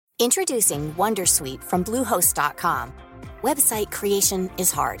Introducing Wondersuite from Bluehost.com. Website creation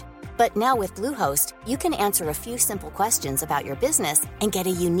is hard, but now with Bluehost, you can answer a few simple questions about your business and get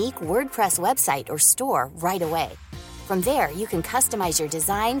a unique WordPress website or store right away. From there, you can customize your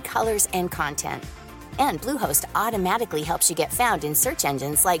design, colors, and content. And Bluehost automatically helps you get found in search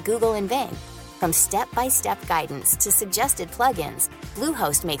engines like Google and Bing. From step-by-step guidance to suggested plugins,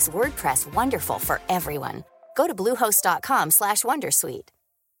 Bluehost makes WordPress wonderful for everyone. Go to bluehost.com/wondersuite.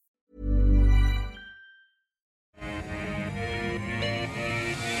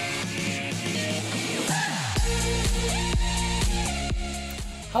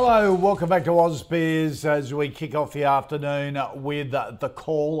 Hello, welcome back to AusBiz as we kick off the afternoon with The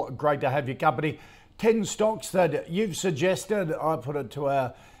Call. Great to have your company. 10 stocks that you've suggested. I put it to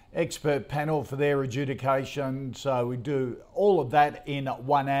our expert panel for their adjudication. So we do all of that in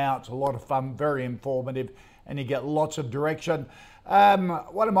 1 hour. It's a lot of fun, very informative, and you get lots of direction.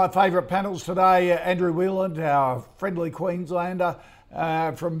 One of my favourite panels today, Andrew Whelan, our friendly Queenslander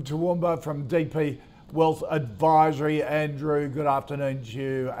from Toowoomba, from DP Wealth Advisory. Andrew, good afternoon to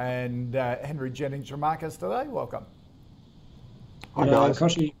you, and Henry Jennings from Marcus today. Welcome. Hi guys.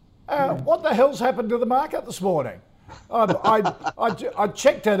 What the hell's happened to the market this morning? I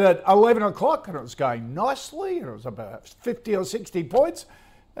checked it at 11 o'clock and it was going nicely, and it was about 50 or 60 points,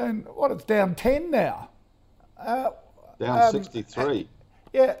 and it's down 10 now. Down 63.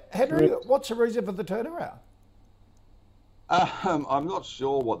 Yeah, Henry, what's the reason for the turnaround? I'm not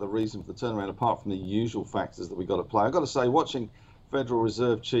sure what the reason for the turnaround, apart from the usual factors that we've got to play. I've got to say, watching Federal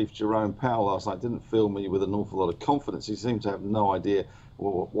Reserve Chief Jerome Powell last night didn't fill me with an awful lot of confidence. He seemed to have no idea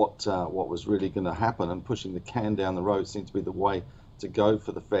what was really going to happen, and pushing the can down the road seemed to be the way to go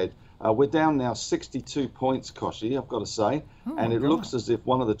for the Fed. We're down now 62 points, Koshi, I've got to say, and it looks as if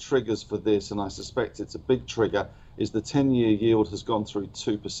one of the triggers for this, and I suspect it's a big trigger, is the 10-year yield has gone through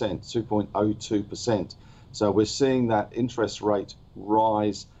 2%, 2.02%. So we're seeing that interest rate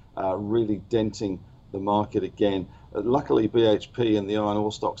rise, really denting the market again. Luckily, BHP and the iron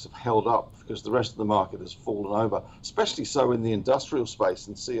ore stocks have held up because the rest of the market has fallen over, especially so in the industrial space,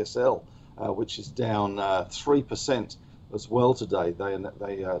 and CSL, which is down 3% as well today.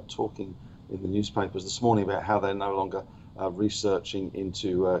 They are talking in the newspapers this morning about how they're no longer researching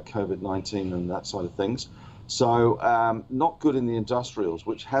into COVID-19 and that side of things. So not good in the industrials,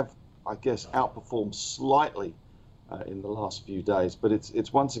 which have, I guess, outperformed slightly in the last few days, but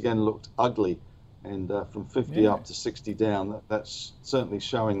it's once again looked ugly, and from 50 up to 60 down, that's certainly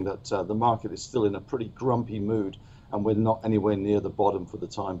showing that the market is still in a pretty grumpy mood, and we're not anywhere near the bottom for the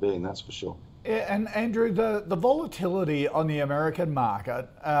time being, that's for sure. Yeah, and Andrew, the volatility on the American market,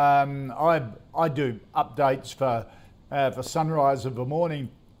 I do updates for Sunrise of the morning,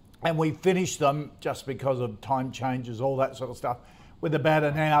 and we finish them just because of time changes, all that sort of stuff, with about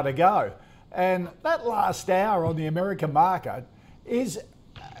an hour to go. And that last hour on the American market is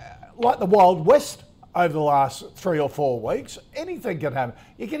like the Wild West over the last 3 or 4 weeks. Anything can happen.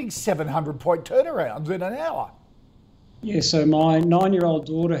 You're getting 700-point turnarounds in an hour. Yeah, so my 9-year-old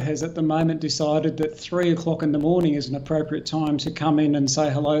daughter has at the moment decided that 3 o'clock in the morning is an appropriate time to come in and say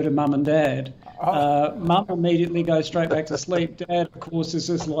hello to mum and dad. Mum immediately goes straight back to sleep. Dad, of course, is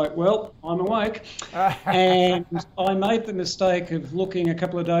just like, well, I'm awake. And I made the mistake of looking a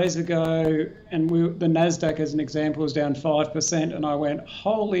couple of days ago, and the NASDAQ, as an example, was down 5%, and I went,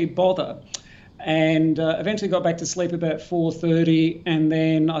 holy bother. And eventually got back to sleep about 4:30, and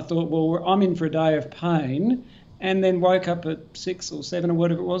then I thought, well, I'm in for a day of pain. And then woke up at 6 or 7 or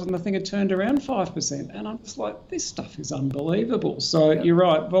whatever it was, and the thing had turned around 5%. And I'm just like, this stuff is unbelievable. So You're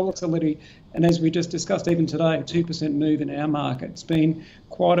right, volatility. And as we just discussed, even today, a 2% move in our market. It's been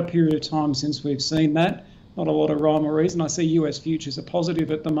quite a period of time since we've seen that. Not a lot of rhyme or reason. I see US futures are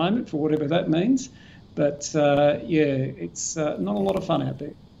positive at the moment, for whatever that means. But it's not a lot of fun out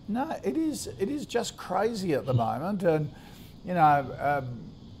there. No, it is just crazy at the moment. And,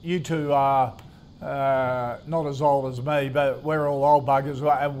 you two are not as old as me, but we're all old buggers,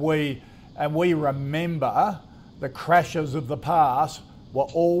 and we remember the crashes of the past were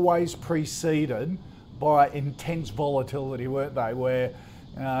always preceded by intense volatility, weren't they? Where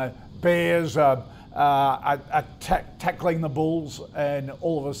bears are tackling the bulls, and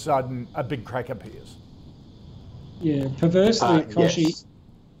all of a sudden a big crack appears. Yeah, perversely, Koshi. Yes.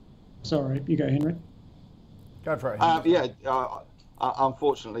 Sorry, you go, Henry. Go for it.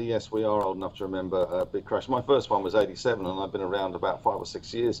 Unfortunately, yes, we are old enough to remember a big crash. My first one was 87, and I've been around about 5 or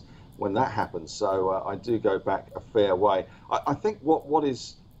 6 years when that happened. So I do go back a fair way. I think what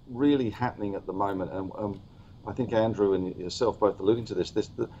is really happening at the moment, and I think Andrew and yourself both alluding to this,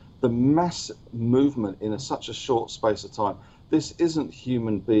 the mass movement in such a short space of time. this isn't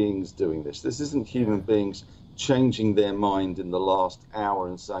human beings doing this. This isn't human beings changing their mind in the last hour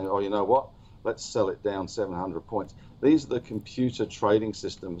and saying, oh, you know what, let's sell it down 700 points. These are the computer trading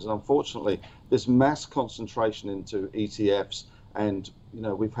systems. And unfortunately, this mass concentration into ETFs, and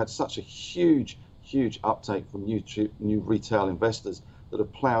we've had such a huge uptake from new retail investors that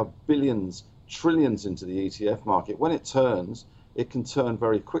have plowed billions, trillions into the ETF market. When it turns, it can turn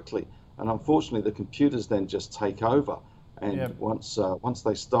very quickly. And unfortunately, the computers then just take over. And once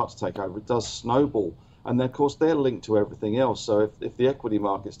they start to take over, it does snowball. And then, of course, they're linked to everything else. So if the equity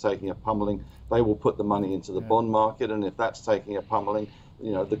market's taking a pummeling, they will put the money into the bond market. And if that's taking a pummeling,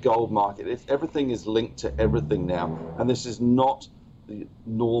 the gold market, everything is linked to everything now. And this is not the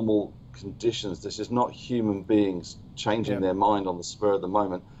normal conditions. This is not human beings changing their mind on the spur of the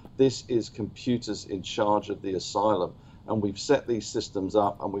moment. This is computers in charge of the asylum. And we've set these systems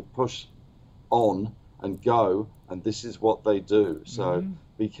up and we've pushed on and go, and this is what they do. So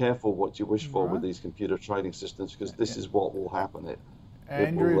be careful what you wish for with these computer trading systems, because this is what will happen.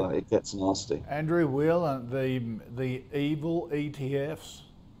 It gets nasty. Andrew, Will, the evil ETFs,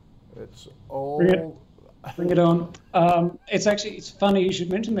 it's all... Bring it on. It's funny you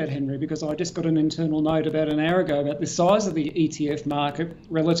should mention that, Henry, because I just got an internal note about an hour ago about the size of the ETF market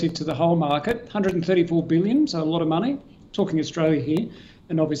relative to the whole market, 134 billion, so a lot of money. Talking Australia here,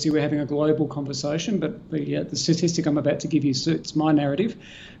 and obviously we're having a global conversation, but the statistic I'm about to give you suits my narrative.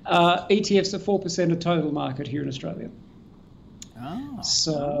 ETFs are 4% of total market here in Australia.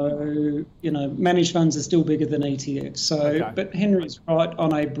 So, managed funds are still bigger than ETFs. So, but Henry's right,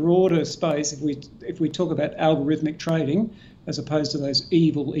 on a broader space, if we talk about algorithmic trading as opposed to those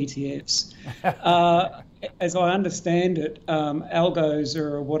evil ETFs, as I understand it, algos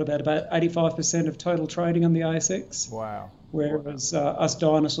are about 85% of total trading on the ASX. Wow. Whereas us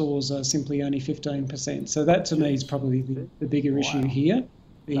dinosaurs are simply only 15%. So that to me is probably the bigger issue here.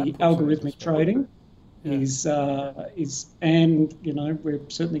 The algorithmic trading is and we're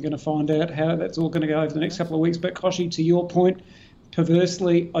certainly going to find out how that's all going to go over the next couple of weeks. But Koshi, to your point,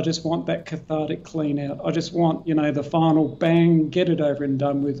 perversely, I just want that cathartic clean out. I just want the final bang, get it over and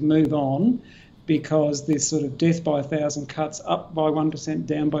done with, move on, because this sort of death by 1,000 cuts, up by 1%,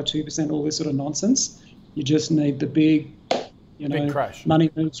 down by 2%, all this sort of nonsense. You just need the big crash. Money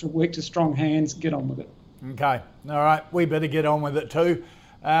moves from weak to strong hands. Get on with it. Okay. All right. We better get on with it too.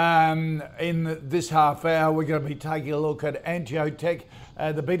 In this half hour, we're going to be taking a look at Antiotech,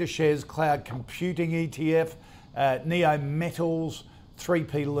 the Beta Shares Cloud Computing ETF, Neo Metals,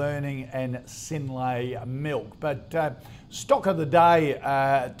 3P Learning, and Synlait Milk. But stock of the day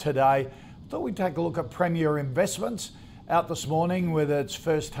today, thought we'd take a look at Premier Investments, out this morning with its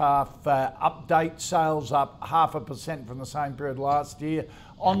first half update. Sales up 0.5% from the same period last year.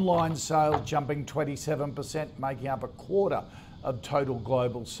 Online sales jumping 27%, making up a quarter of total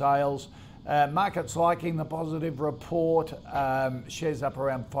global sales. Markets liking the positive report. Shares up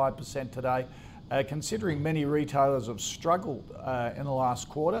around 5% today, considering many retailers have struggled in the last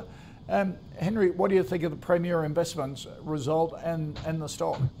quarter. Henry, what do you think of the Premier Investments result and the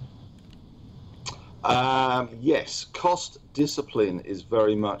stock? Yes, cost discipline is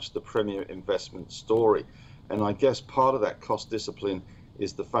very much the Premier Investment story. And I guess part of that cost discipline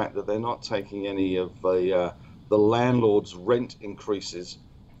is the fact that they're not taking any of the landlords' rent increases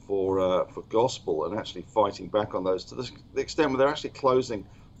for gospel and actually fighting back on those to the extent where they're actually closing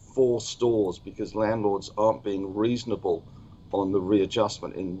 4 stores because landlords aren't being reasonable on the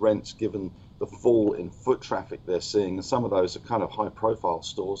readjustment in rents given the fall in foot traffic they're seeing, and some of those are kind of high-profile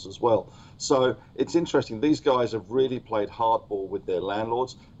stores as well. So it's interesting. These guys have really played hardball with their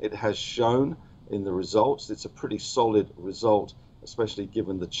landlords. It has shown in the results. It's a pretty solid result, especially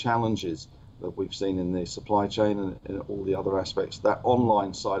given the challenges that we've seen in the supply chain and all the other aspects. That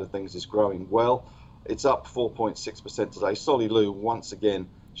online side of things is growing well. It's up 4.6% today. Solly Lou once again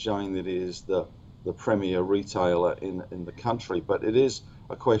showing that it is the premier retailer in the country, but it is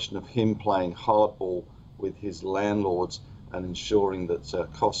a question of him playing hardball with his landlords and ensuring that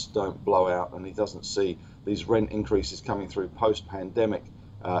costs don't blow out and he doesn't see these rent increases coming through post-pandemic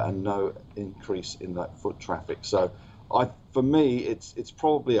and no increase in that foot traffic. So for me, it's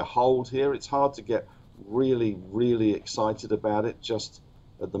probably a hold here. It's hard to get really, really excited about it just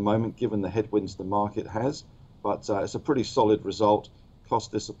at the moment, given the headwinds the market has, but it's a pretty solid result.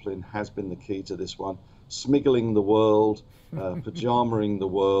 Cost discipline has been the key to this one. Smiggling the world, pajamaing the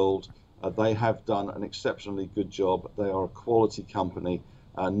world. They have done an exceptionally good job. They are a quality company.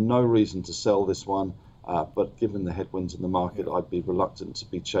 No reason to sell this one, but given the headwinds in the market, I'd be reluctant to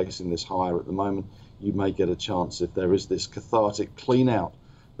be chasing this higher at the moment. You may get a chance if there is this cathartic clean out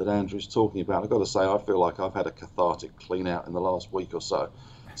that Andrew's talking about. I've got to say, I feel like I've had a cathartic clean out in the last week or so.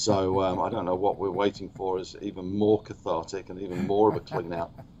 So I don't know what we're waiting for is even more cathartic and even more of a clean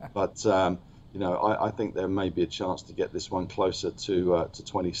out. But I think there may be a chance to get this one closer to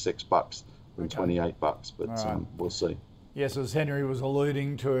 $26 than $28. But right. We'll see. Yes, as Henry was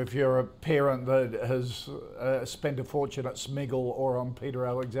alluding to, if you're a parent that has spent a fortune at Smiggle or on Peter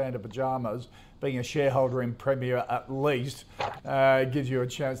Alexander pyjamas, being a shareholder in Premier at least gives you a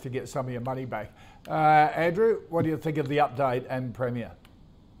chance to get some of your money back. Andrew, what do you think of the update and Premier?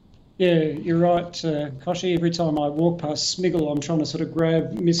 Yeah, you're right, Koshi. Every time I walk past Smiggle, I'm trying to sort of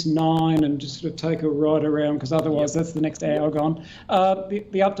grab Miss Nine and just sort of take a ride around, because otherwise that's the next hour gone. The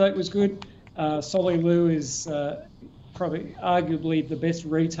update was good. Solly Lou is probably arguably the best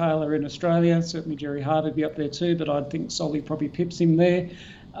retailer in Australia. Certainly Jerry Hart would be up there too, but I think Solly probably pips him there.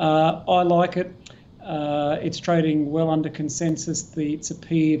 I like it. It's trading well under consensus. It's a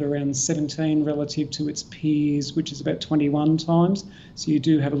PE of around 17 relative to its peers, which is about 21 times. So you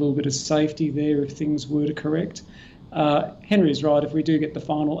do have a little bit of safety there if things were to correct. Henry's right, if we do get the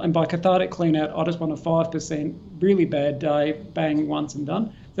final, and by cathartic clean out, I just want a 5%, really bad day, bang, once and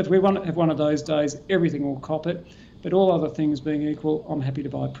done. So if we want to have one of those days, everything will cop it. But all other things being equal, I'm happy to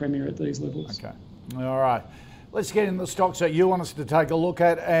buy Premier at these levels. Okay, all right. Let's get in the stocks that you want us to take a look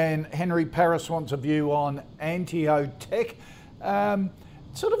at. And Henry Paris wants a view on Anteo Tech.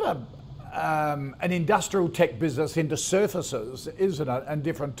 Sort of an industrial tech business into surfaces, isn't it? And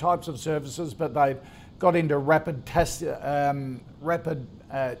different types of services, but they've got into rapid testing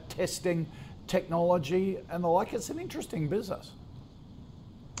technology and the like. It's an interesting business.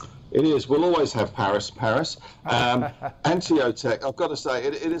 It is. We'll always have Paris. Anteo Tech, I've got to say,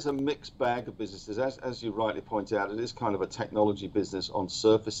 it is a mixed bag of businesses. As you rightly point out, it is kind of a technology business on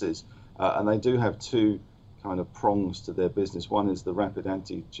surfaces, and they do have two kind of prongs to their business. One is the rapid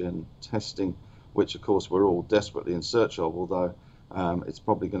antigen testing, which of course we're all desperately in search of, although it's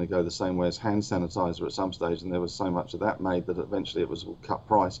probably going to go the same way as hand sanitizer at some stage, and there was so much of that made that eventually it was all cut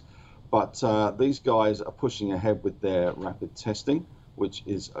price. But these guys are pushing ahead with their rapid testing, which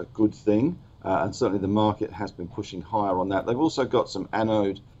is a good thing, and certainly the market has been pushing higher on that. They've also got some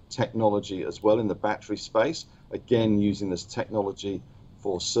anode technology as well in the battery space, again using this technology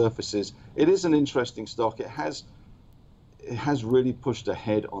for surfaces. It is an interesting stock. It has really pushed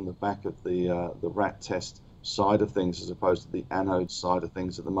ahead on the back of the rat test side of things as opposed to the anode side of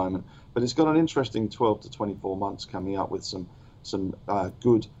things at the moment. But it's got an interesting 12 to 24 months coming up with some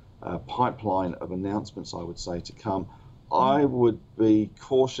good pipeline of announcements, I would say, to come. I would be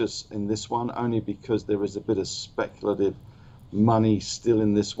cautious in this one only because there is a bit of speculative money still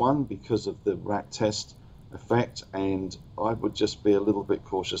in this one because of the rat test effect, and I would just be a little bit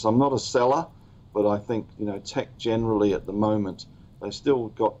cautious. I'm not a seller, but I think tech generally at the moment, they've still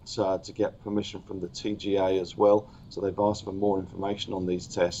got to get permission from the TGA as well, so they've asked for more information on these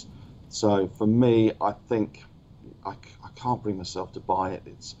tests. So for me, I think I can't bring myself to buy it.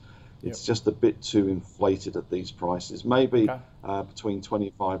 It's just a bit too inflated at these prices. Maybe between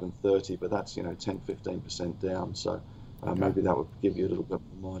 25 and 30, but that's 10-15% down. So maybe that would give you a little bit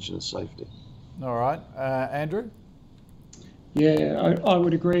more margin of safety. All right, Andrew. Yeah, I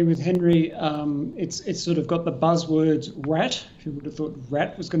would agree with Henry. It's sort of got the buzzwords rat. Who would have thought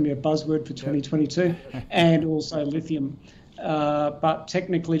rat was going to be a buzzword for 2022, and also lithium. But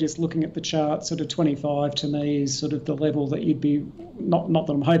technically, just looking at the chart, sort of 25 to me is sort of the level that you'd be, not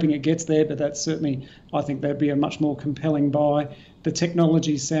that I'm hoping it gets there, but that's certainly, I think that'd be a much more compelling buy. The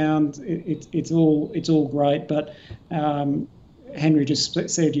technology sound, it's all great, but Henry just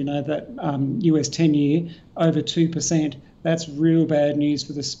said, that US 10-year over 2%, that's real bad news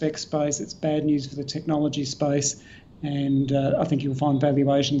for the spec space. It's bad news for the technology space. And I think you'll find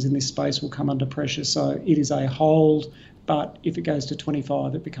valuations in this space will come under pressure. So it is a hold. But if it goes to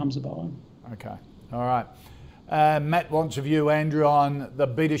 25, it becomes a buy. Okay. All right. Matt wants a view, Andrew, on the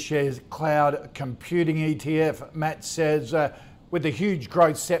BetaShares Cloud Computing ETF. Matt says, with the huge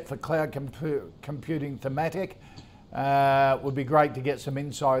growth set for cloud computing thematic, would be great to get some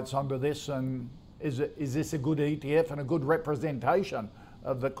insights onto this. And is this a good ETF and a good representation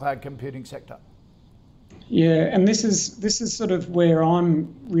of the cloud computing sector? Yeah, and this is sort of where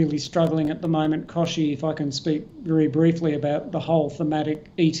I'm really struggling at the moment, Koshi, if I can speak very briefly about the whole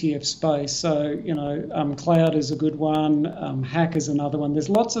thematic ETF space. So, cloud is a good one, hack is another one. There's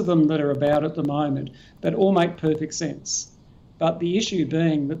lots of them that are about at the moment that all make perfect sense. But the issue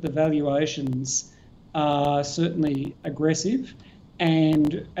being that the valuations are certainly aggressive,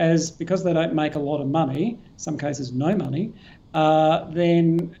 and because they don't make a lot of money, some cases no money,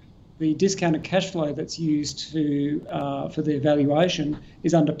 then the discounted cash flow that's used for their valuation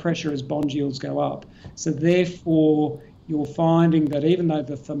is under pressure as bond yields go up. So therefore, you're finding that even though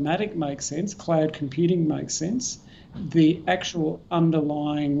the thematic makes sense, cloud computing makes sense, the actual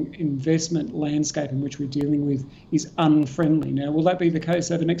underlying investment landscape in which we're dealing with is unfriendly. Now, will that be the case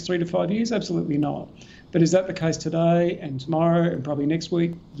over the next 3 to 5 years? Absolutely not. But is that the case today and tomorrow and probably next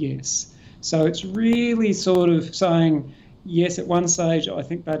week? Yes. So it's really sort of saying, yes, at one stage, I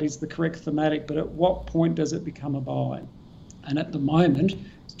think that is the correct thematic, but at what point does it become a buy? And at the moment,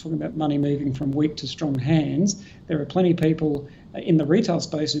 talking about money moving from weak to strong hands, there are plenty of people in the retail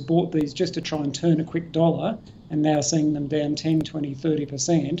space who bought these just to try and turn a quick dollar and now seeing them down 10, 20,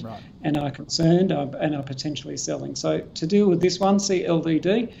 30% right. and are concerned and are potentially selling. So to deal with this one,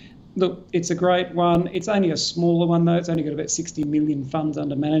 CLDD, look, it's a great one. It's only a smaller one, though. It's only got about 60 million funds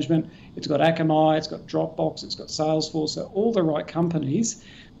under management. It's got Akamai, it's got Dropbox, it's got Salesforce, so all the right companies.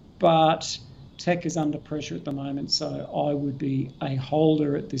 But tech is under pressure at the moment, so I would be a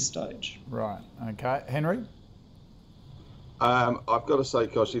holder at this stage. Right. Okay. Henry? I've got to say,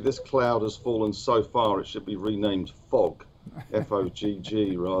 Koshi, this cloud has fallen so far it should be renamed FOGG,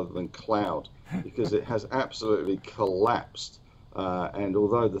 F-O-G-G, rather than cloud, because it has absolutely collapsed. And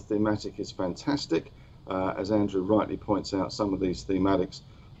although the thematic is fantastic, as Andrew rightly points out, some of these thematics,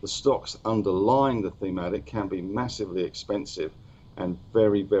 the stocks underlying the thematic can be massively expensive and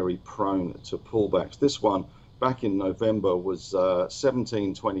very, very prone to pullbacks. This one back in November was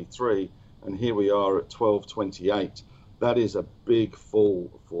 17.23, and here we are at 12.28. That is a big fall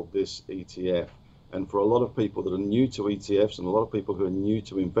for this ETF. And for a lot of people that are new to ETFs and a lot of people who are new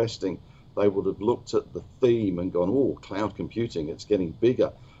to investing, they would have looked at the theme and gone, oh, cloud computing, it's getting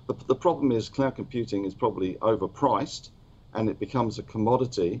bigger. The problem is cloud computing is probably overpriced and it becomes a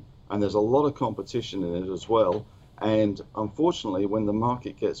commodity, and there's a lot of competition in it as well. And unfortunately, when the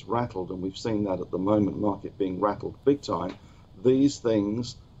market gets rattled, and we've seen that at the moment, market being rattled big time, these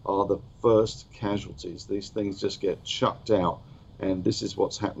things are the first casualties. These things just get chucked out, and this is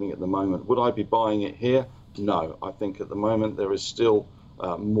what's happening at the moment. Would I be buying it here? No. I think at the moment there is still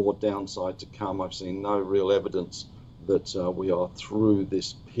more downside to come. I've seen no real evidence that we are through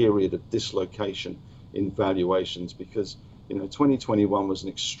this period of dislocation in valuations, because 2021 was an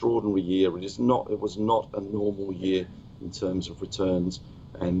extraordinary year. It was not a normal year in terms of returns,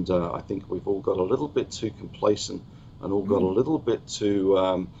 and I think we've all got a little bit too complacent and all got a little bit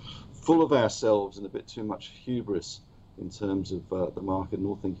too full of ourselves and a bit too much hubris in terms of the market, and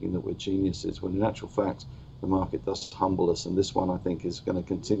all thinking that we're geniuses, when in actual fact the market does humble us, and this one I think is going to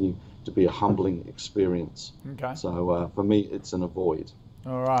continue to be a humbling experience. Okay. So for me, it's an avoid.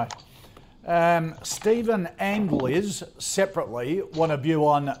 All right. Stephen and Liz separately want a view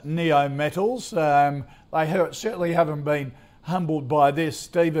on Neo Metals. They certainly haven't been humbled by this.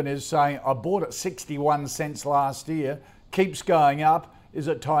 Stephen is saying, I bought at 61 cents last year, keeps going up. Is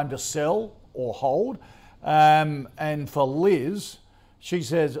it time to sell or hold? And for Liz, she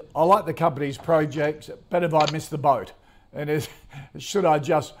says, I like the company's projects, but have I missed the boat? And should I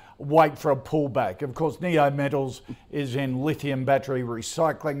just wait for a pullback? Of course, Neo Metals is in lithium battery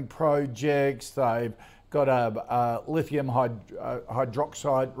recycling projects. They've got a lithium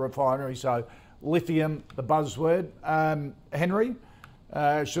hydroxide refinery. So lithium, the buzzword. Henry,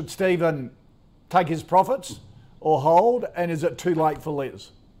 should Stephen take his profits or hold? And is it too late for Liz?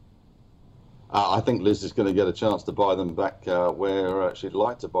 I think Liz is going to get a chance to buy them back where she'd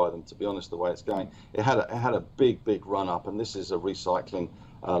like to buy them, to be honest, the way it's going. It had a big run up, and this is a recycling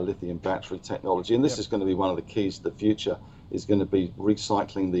lithium battery technology. And this is going to be one of the keys to the future, is going to be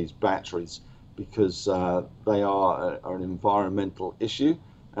recycling these batteries, because they are an environmental issue.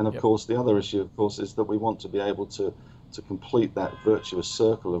 And of course, the other issue, of course, is that we want to be able to complete that virtuous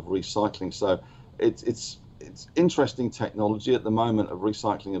circle of recycling. So it's interesting technology at the moment. Of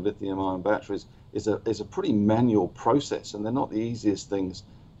recycling of lithium-ion batteries is a pretty manual process, and they're not the easiest things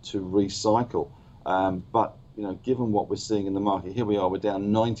to recycle. But given what we're seeing in the market, here we are, we're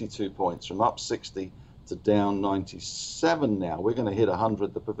down 92 points from up 60 to down 97 now. We're going to hit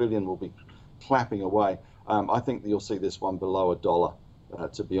 100. The pavilion will be clapping away. I think that you'll see this one below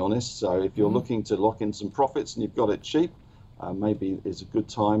 $1, to be honest. So if you're looking to lock in some profits and you've got it cheap, maybe it's a good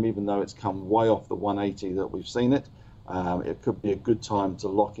time, even though it's come way off the 180 that we've seen it. It could be a good time to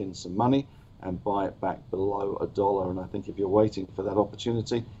lock in some money and buy it back below $1. And I think if you're waiting for that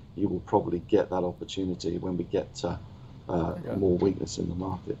opportunity, you will probably get that opportunity when we get more weakness in the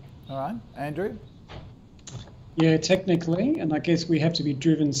market. All right, Andrew? Yeah, technically, and I guess we have to be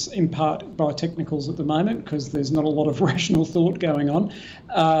driven in part by technicals at the moment, because there's not a lot of rational thought going on.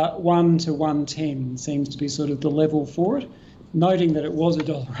 1 to 110 seems to be sort of the level for it. noting that it was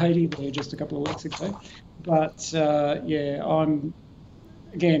 $1.80 there just a couple of weeks ago. But I'm,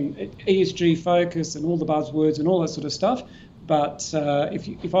 again, ESG focus and all the buzzwords and all that sort of stuff. But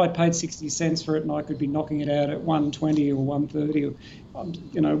if I paid 60 cents for it and I could be knocking it out at 120 or 130,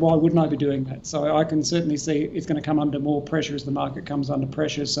 why wouldn't I be doing that? So I can certainly see it's going to come under more pressure as the market comes under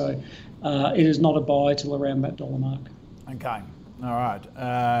pressure. So it is not a buy till around that dollar mark. Okay, all right,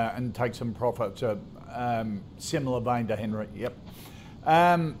 and take some profit. Similar vein to Henry. Yep.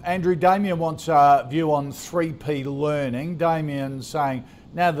 Andrew, Damien wants a view on 3P learning. Damien saying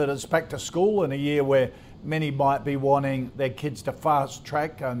now that it's back to school in a year where many might be wanting their kids to fast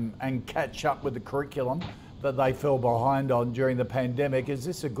track and catch up with the curriculum that they fell behind on during the pandemic. Is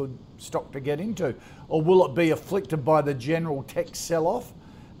this a good stock to get into? Or will it be afflicted by the general tech sell-off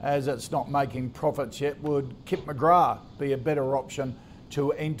as it's not making profits yet? Would Kip McGrath be a better option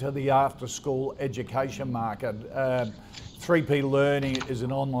to enter the after-school education market? 3P Learning is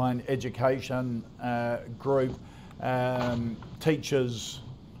an online education group. Teachers,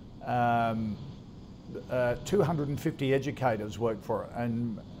 250 educators work for it,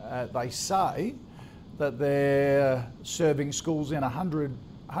 and they say that they're serving schools in 100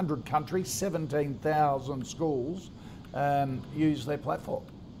 countries, 17,000 schools use their platform.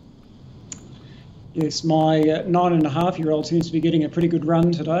 Yes, my 9.5-year-old seems to be getting a pretty good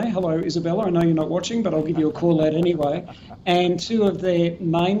run today. Hello, Isabella. I know you're not watching, but I'll give you a call out anyway. And two of their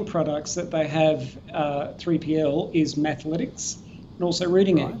main products that they have, 3PL, is Mathletics and also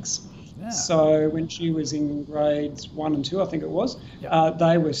Reading Eggs. Yeah. So when she was in grades 1 and 2, I think it was,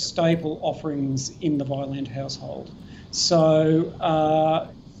 they were staple offerings in the Violent household. So,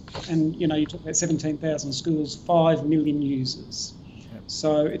 and you talk about 17,000 schools, 5 million users.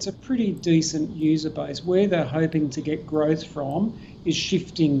 So it's a pretty decent user base. Where they're hoping to get growth from is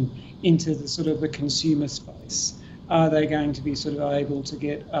shifting into the sort of the consumer space. Are they going to be sort of able to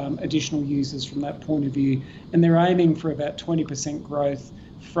get additional users from that point of view? And they're aiming for about 20% growth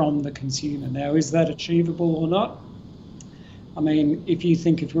from the consumer. Now, is that achievable or not? I mean, if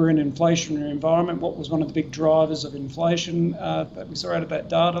we're in an inflationary environment, what was one of the big drivers of inflation that we saw out of that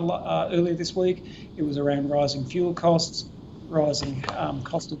data earlier this week? It was around rising fuel costs, rising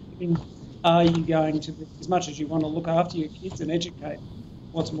cost of living. Are you going to, as much as you want to look after your kids and educate,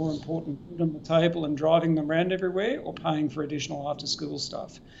 what's more important, put on the table and driving them around everywhere, or paying for additional after-school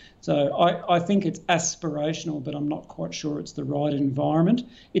stuff? So I think it's aspirational, but I'm not quite sure it's the right environment.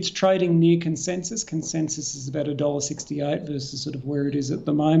 It's trading near consensus. Consensus is about $1.68 versus sort of where it is at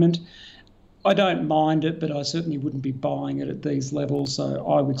the moment. I don't mind it, but I certainly wouldn't be buying it at these levels. So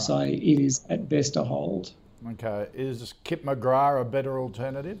I would say it is at best a hold. Okay. Is Kip McGrath a better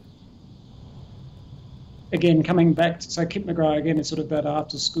alternative? Again, coming back to, so Kip McGrath, again, is sort of that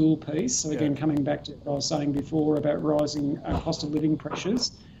after-school piece. So again, coming back to what I was saying before about rising cost of living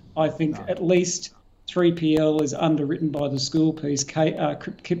pressures, I think at least 3PL is underwritten by the school piece. Kip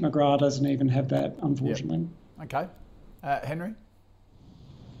McGrath doesn't even have that, unfortunately. Yep. Okay. Henry?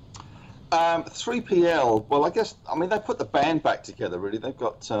 3PL, well, they put the band back together, really. They've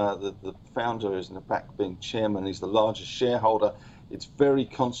got the founder is in the back being chairman. He's the largest shareholder. It's very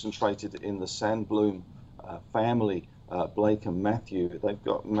concentrated in the Sandbloom family, Blake and Matthew. They've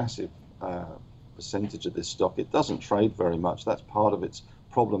got massive percentage of this stock. It doesn't trade very much. That's part of its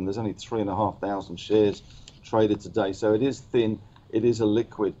problem. There's only 3,500 shares traded today, so it is thin. It is a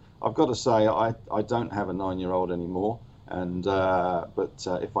liquid. I've got to say, I don't have a 9-year-old anymore, and but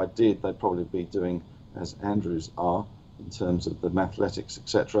if I did, they'd probably be doing as Andrews are in terms of the Mathletics,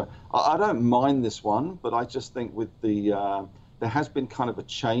 etc. I don't mind this one, but I just think with the there has been kind of a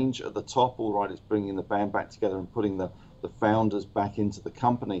change at the top. All right, it's bringing the band back together and putting the founders back into the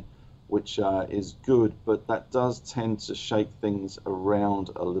company, which is good, but that does tend to shake things around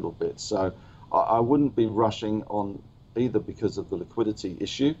a little bit. So I wouldn't be rushing on either because of the liquidity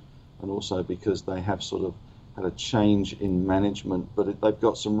issue and also because they have sort of had a change in management, but they've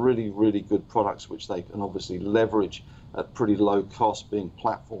got some really, really good products which they can obviously leverage at pretty low cost, being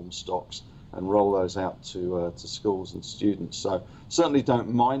platform stocks, and roll those out to schools and students. So certainly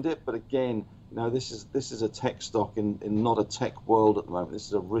don't mind it, but again, this is a tech stock in not a tech world at the moment. This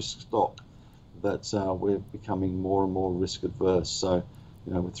is a risk stock that we're becoming more and more risk adverse. So,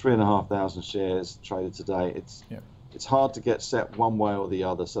 with 3,500 shares traded today, it's hard to get set one way or the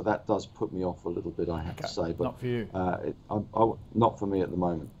other. So that does put me off a little bit, I have to say. But not for you. Not for me at the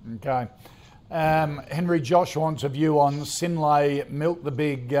moment. Okay. Henry, Josh wants a view on Synlait Milk, the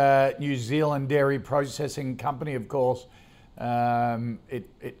big New Zealand dairy processing company, of course.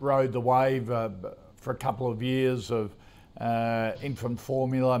 It rode the wave for a couple of years of infant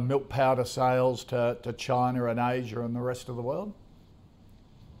formula, milk powder sales to China and Asia and the rest of the world?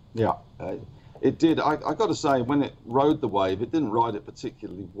 Yeah, it did. I got to say, when it rode the wave, it didn't ride it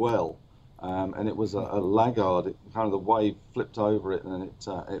particularly well. And it was a laggard. Kind of the wave flipped over it and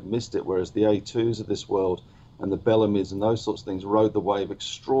it missed it, whereas the A2s of this world and the Bellamy's and those sorts of things rode the wave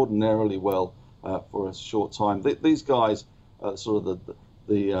extraordinarily well for a short time. These guys are sort of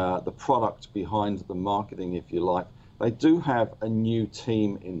the product behind the marketing, if you like. They do have a new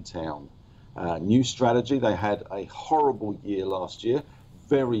team in town, new strategy. They had a horrible year last year,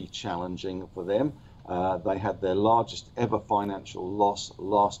 very challenging for them. They had their largest ever financial loss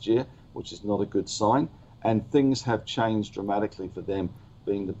last year, which is not a good sign. And things have changed dramatically for them,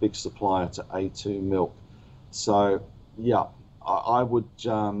 being the big supplier to A2 milk. So, yeah, I would,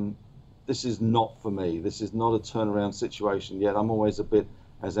 this is not for me. This is not a turnaround situation yet. I'm always a bit,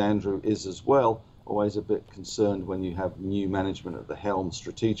 as Andrew is as well, always a bit concerned when you have new management at the helm,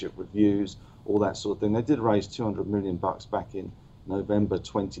 strategic reviews, all that sort of thing. They did raise $200 million back in November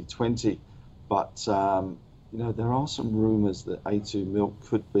 2020, but you know, there are some rumours that A2 milk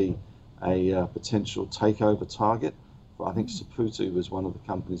could be a potential takeover target. I think Saputo was one of the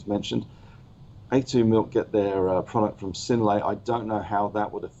companies mentioned. A2 Milk get their product from Synlait. I don't know how that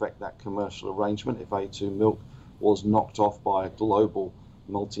would affect that commercial arrangement if A2 Milk was knocked off by a global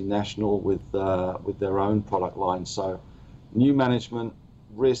multinational with their own product line. So new management,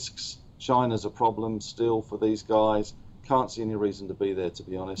 risks, China's a problem still for these guys. Can't see any reason to be there, to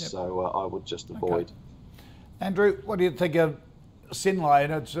be honest. Yep. So I would just avoid. Okay. Andrew, what do you think of Synlait?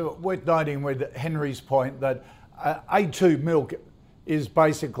 And it's worth noting with Henry's point that A2 Milk is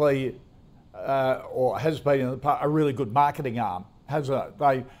basically, or has been in the past, a really good marketing arm.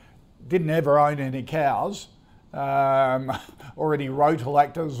 They didn't ever own any cows, or any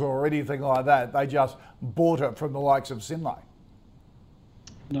rotalactors or anything like that. They just bought it from the likes of Synlait.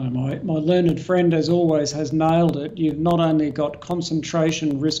 No, my learned friend, as always, has nailed it. You've not only got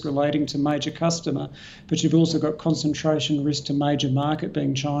concentration risk relating to major customer, but you've also got concentration risk to major market,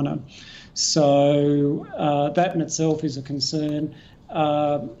 being China. So that in itself is a concern.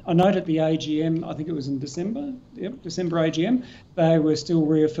 I note at the AGM, I think it was in December, December AGM, they were still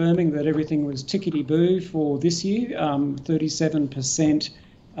reaffirming that everything was tickety-boo for this year, 37%,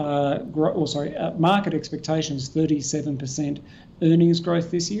 market expectations 37% earnings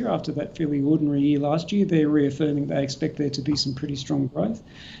growth this year after that fairly ordinary year last year. They're reaffirming they expect there to be some pretty strong growth.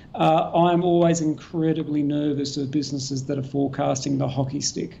 I'm always incredibly nervous of businesses that are forecasting the hockey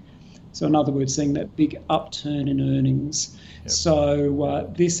stick. So in other words, seeing that big upturn in earnings. Yep.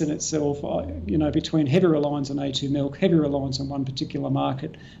 So this in itself, between heavy reliance on A2 milk, heavy reliance on one particular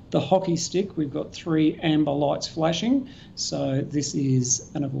market, the hockey stick, we've got 3 amber lights flashing. So this is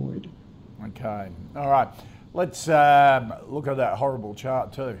an avoid. Okay. All right. Let's look at that horrible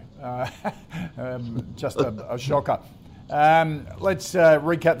chart too. Just a shocker. Let's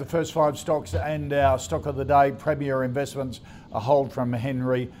recap the first 5 stocks and our stock of the day. Premier Investments, a hold from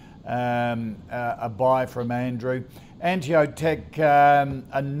Henry, a buy from Andrew. Antiotech,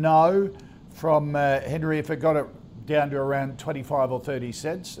 a no from Henry. If it got it down to around 25 or 30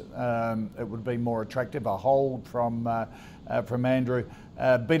 cents, it would be more attractive. A hold from Andrew.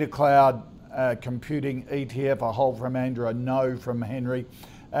 Beta Cloud Computing ETF, a hold from Andrew, a no from Henry.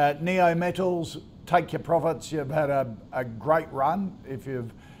 Neo Metals, take your profits. You've had a great run. If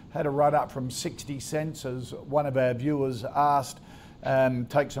you've had a run up from 60 cents, as one of our viewers asked,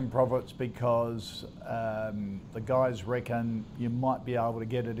 take some profits because the guys reckon you might be able to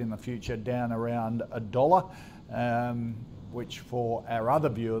get it in the future down around $1, which for our other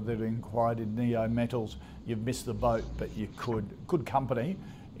viewer that inquired in Neo Metals, you've missed the boat, but you could. Good company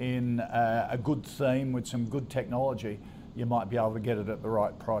in a good theme with some good technology, you might be able to get it at the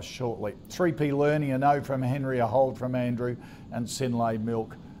right price shortly. 3P Learning, a no from Henry, a hold from Andrew, and Synlait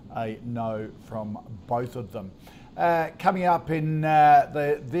Milk, a no from both of them. Coming up in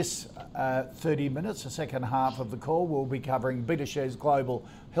this 30 minutes, the second half of the call, we'll be covering BetaShares Global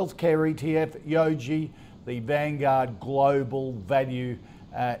Healthcare ETF, Yogi, the Vanguard Global Value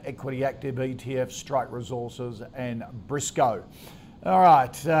Equity Active ETF, Strike Resources, and Briscoe. All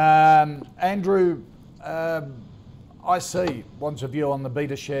right, Andrew, IC wants a view on the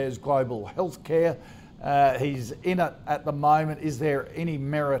BetaShares Global Healthcare. He's in it at the moment. Is there any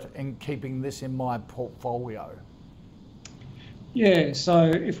merit in keeping this in my portfolio? Yeah, so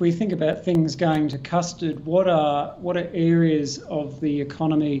if we think about things going to custard, what are areas of the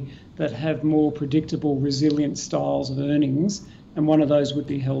economy that have more predictable, resilient styles of earnings? And one of those would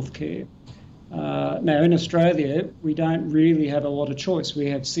be healthcare. Now, in Australia, we don't really have a lot of choice. We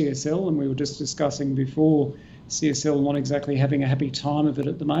have CSL, and we were just discussing before, CSL not exactly having a happy time of it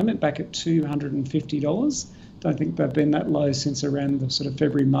at the moment, back at $250. Don't think they've been that low since around the sort of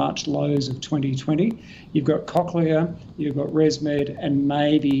February, March lows of 2020. You've got Cochlear, you've got ResMed, and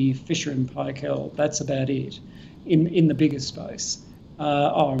maybe Fisher and Paykel. That's about it in the bigger space.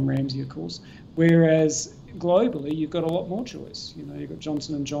 And Ramsay, of course. Whereas globally, you've got a lot more choice. You've got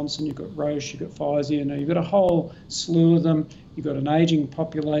Johnson & Johnson, you've got Roche, you've got Pfizer, you've got a whole slew of them. You've got an ageing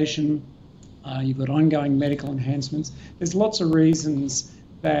population. You've got ongoing medical enhancements. There's lots of reasons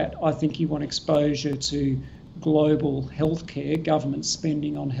that I think you want exposure to global healthcare. Government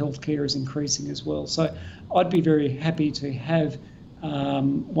spending on healthcare is increasing as well. So I'd be very happy to have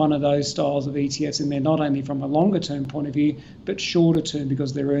one of those styles of ETFs in there, not only from a longer term point of view, but shorter term,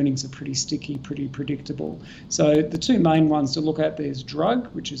 because their earnings are pretty sticky, pretty predictable. So the two main ones to look at, there's drug,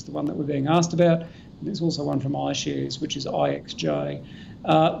 which is the one that we're being asked about. There's also one from iShares, which is IXJ.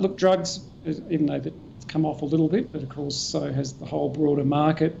 Look, drugs, even though it's come off a little bit, but of course so has the whole broader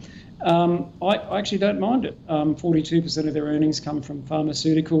market. I actually don't mind it. 42% of their earnings come from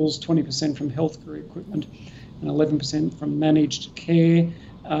pharmaceuticals, 20% from healthcare equipment, and 11% from managed care.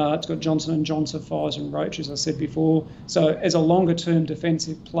 It's got Johnson & Johnson, Pfizer and Roche, as I said before. So as a longer-term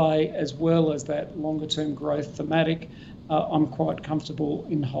defensive play, as well as that longer-term growth thematic, I'm quite comfortable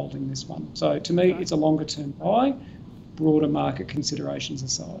in holding this one. So to me, it's a longer-term buy, broader market considerations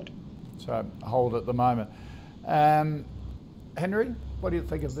aside. So hold at the moment. Henry, what do you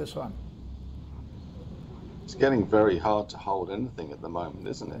think of this one? It's getting very hard to hold anything at the moment,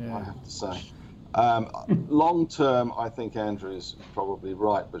 isn't it? Yeah. I have to say. Long term, I think Andrew is probably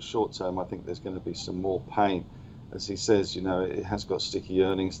right, but short term, I think there's going to be some more pain. As he says, it has got sticky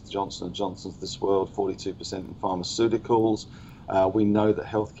earnings. Johnson & Johnson's this world, 42% in pharmaceuticals. We know that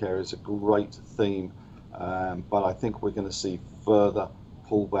healthcare is a great theme, but I think we're going to see further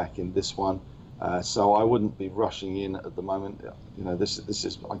pullback in this one. So I wouldn't be rushing in at the moment. This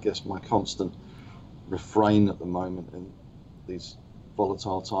is, I guess, my constant refrain at the moment in these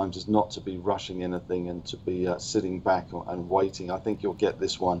volatile times is not to be rushing anything and to be sitting back and waiting. I think you'll get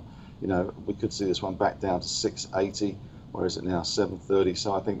this one. We could see this one back down to 680, whereas it now 730.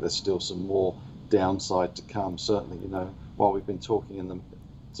 So I think there's still some more downside to come. Certainly, while we've been talking in them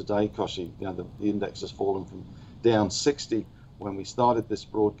today, Koshi, the index has fallen from down 60 when we started this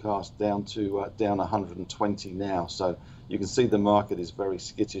broadcast down to down 120 now. So you can see the market is very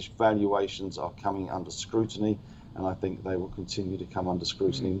skittish. Valuations are coming under scrutiny, and I think they will continue to come under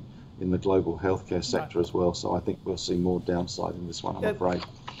scrutiny in the global healthcare sector as well. So I think we'll see more downside in this one, I'm afraid.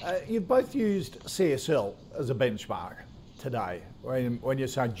 You've both used CSL as a benchmark today. When you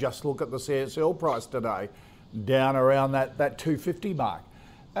say just look at the CSL price today, down around that 250 mark.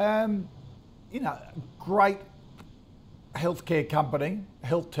 Great healthcare company,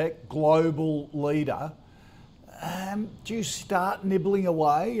 health tech, global leader. Do you start nibbling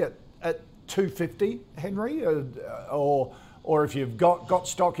away at 250, Henry, or if you've got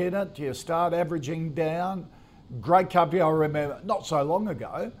stock in it, do you start averaging down? Great company, I remember not so long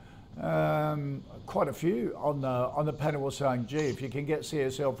ago, quite a few on the panel were saying, gee, if you can get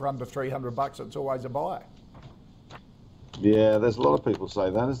CSL for under $300, it's always a buy. Yeah, there's a lot of people say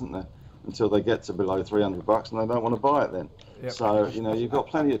that, isn't there? Until they get to below $300 and they don't want to buy it then. Yep. So, you've got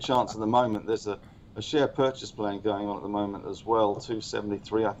plenty of chance at the moment. There's a share purchase plan going on at the moment as well.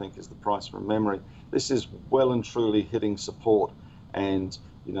 273, I think, is the price from memory. This is well and truly hitting support. And,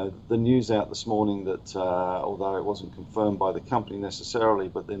 the news out this morning that, although it wasn't confirmed by the company necessarily,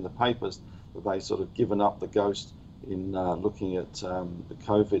 but in the papers, that they sort of given up the ghost in looking at the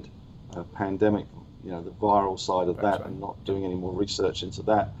COVID pandemic, the viral side of that, and not doing any more research into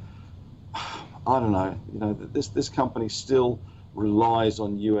that. I don't know. This company still relies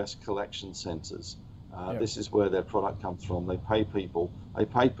on US collection centers. This is where their product comes from. They pay people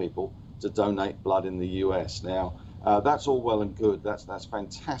to donate blood in the US. Now, that's all well and good. That's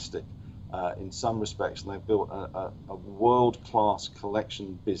fantastic in some respects, and they've built a world-class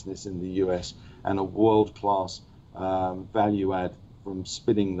collection business in the US and a world-class value add from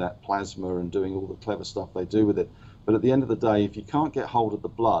spinning that plasma and doing all the clever stuff they do with it. But at the end of the day, if you can't get hold of the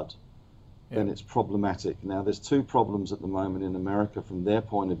blood, then it's problematic. Now, there's two problems at the moment in America from their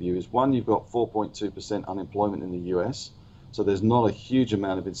point of view. Is one, you've got 4.2% unemployment in the US, so there's not a huge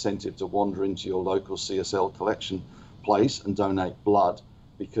amount of incentive to wander into your local CSL collection place and donate blood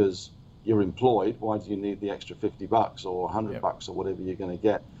because you're employed. Why do you need the extra $50 or $100 or whatever you're going to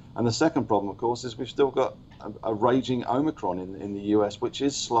get? And the second problem, of course, is we've still got a raging Omicron in the US, which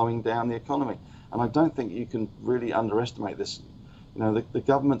is slowing down the economy. And I don't think you can really underestimate this. The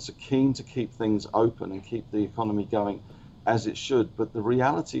governments are keen to keep things open and keep the economy going as it should. But the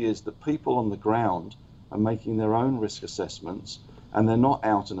reality is that people on the ground are making their own risk assessments, and they're not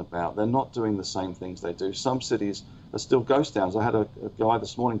out and about. They're not doing the same things they do. Some cities are still ghost towns. I had a guy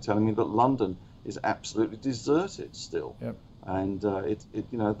this morning telling me that London is absolutely deserted still. Yep. And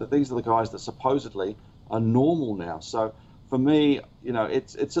these are the guys that supposedly are normal now. So for me,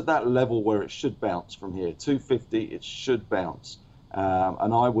 it's at that level where it should bounce from here. 250, it should bounce.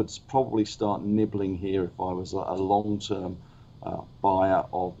 And I would probably start nibbling here if I was a long-term buyer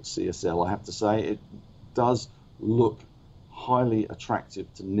of CSL. I have to say it does look highly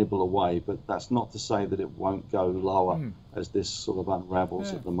attractive to nibble away, but that's not to say that it won't go lower as this sort of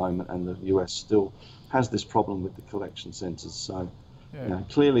unravels at the moment, and the US still has this problem with the collection centres. So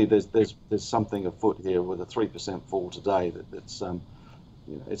clearly there's something afoot here with a 3% fall today that's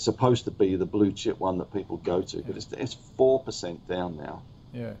it's supposed to be the blue chip one that people go to, but it's 4% down now.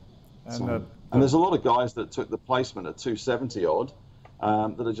 Yeah. And there's a lot of guys that took the placement at 270 odd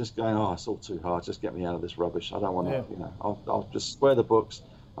that are just going, it's all too hard, just get me out of this rubbish. I don't want to, I'll just square the books,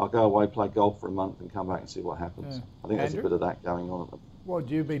 I'll go away, play golf for a month and come back and see what happens. Yeah. I think there's a bit of that going on. What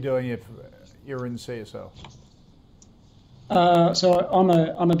would you be doing if you're in CSL? So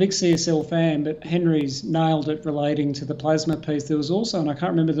I'm a big CSL fan, but Henry's nailed it relating to the plasma piece. There was also, and I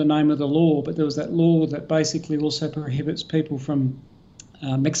can't remember the name of the law, but there was that law that basically also prohibits people from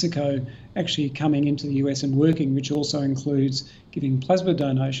Mexico actually coming into the US and working, which also includes giving plasma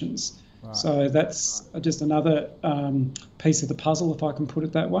donations. Right. So that's just another piece of the puzzle, if I can put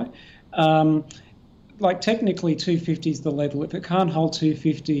it that way. Technically 250 is the level. If it can't hold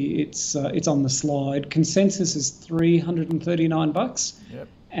 250, it's on the slide. Consensus is $339. Yep.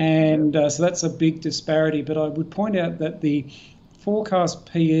 And so that's a big disparity. But I would point out that the forecast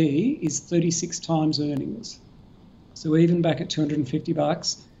PE is 36 times earnings. So even back at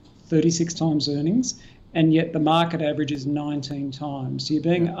 $250, 36 times earnings, and yet the market average is 19 times. So you're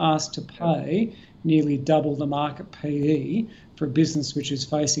being asked to pay nearly double the market PE for a business which is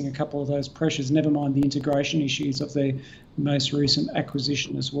facing a couple of those pressures, never mind the integration issues of their most recent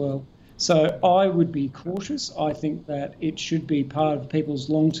acquisition as well. So I would be cautious. I think that it should be part of people's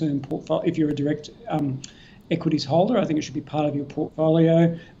long-term portfolio. If you're a direct equities holder, I think it should be part of your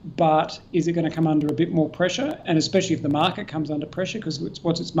portfolio. But is it going to come under a bit more pressure? And especially if the market comes under pressure, because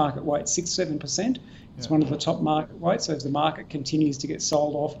what's its market weight? 6-7%. It's one of the top market weights. So if the market continues to get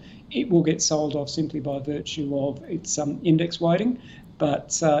sold off, it will get sold off simply by virtue of its index weighting.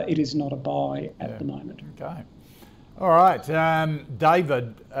 But it is not a buy at the moment. Okay. All right.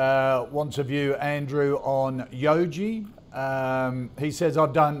 David wants a view, Andrew, on Yogi. He says,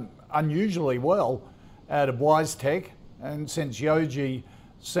 I've done unusually well out of WiseTech, and since Yogi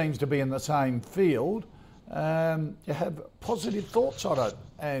seems to be in the same field, you have positive thoughts on it,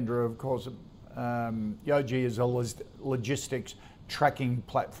 Andrew. Of course, Yogi is a logistics tracking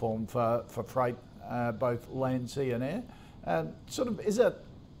platform for freight, both land, sea and air. Is it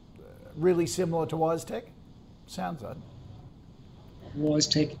really similar to WiseTech? Sounds it.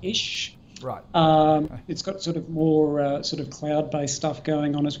 WiseTech-ish. Right. It's got sort of more cloud-based stuff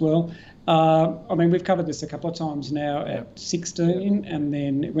going on as well. We've covered this a couple of times now at 16, and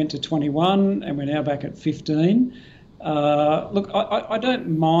then it went to 21, and we're now back at 15. I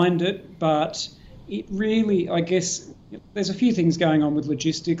don't mind it, but it really, I guess, there's a few things going on with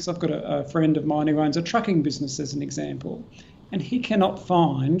logistics. I've got a friend of mine who owns a trucking business as an example, and he cannot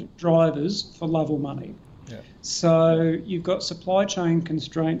find drivers for love or money. Yeah. So you've got supply chain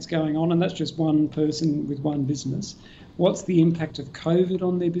constraints going on, and that's just one person with one business. What's the impact of COVID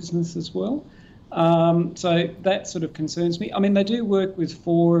on their business as well? So that sort of concerns me. They do work with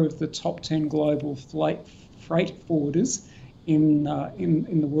 4 of the top 10 global freight forwarders in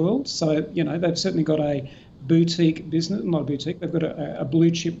the world. So, they've certainly got a boutique business, not a boutique, they've got a blue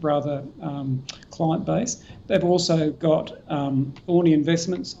chip client base. They've also got Thorney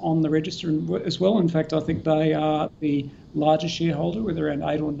Investments on the register as well. In fact, I think they are the largest shareholder with around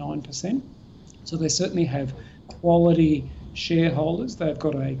 8 or 9%. So they certainly have quality shareholders. They've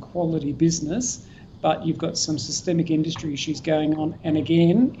got a quality business, but you've got some systemic industry issues going on. And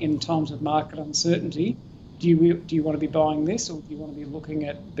again, in times of market uncertainty, do you want to be buying this, or do you want to be looking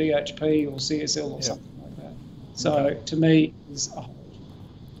at BHP or CSL or something like that? So to me, it's a hold.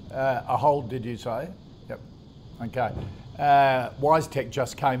 A hold, did you say? Yep. Okay. WiseTech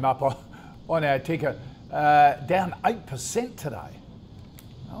just came up on our ticker, down 8% today.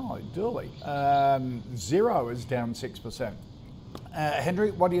 Oh, dooly. Xero is down 6%.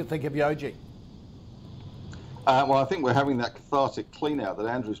 Henry, what do you think of Yogi? Well, I think we're having that cathartic clean out that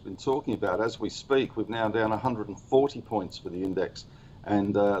Andrew's been talking about. As we speak, we're now down 140 points for the index.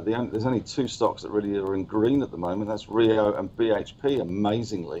 And there's only 2 stocks that really are in green at the moment. That's Rio and BHP,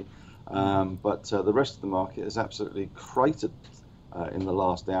 amazingly. But the rest of the market has absolutely cratered in the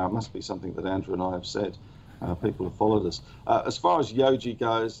last hour. It must be something that Andrew and I have said. People have followed us. As far as Yogi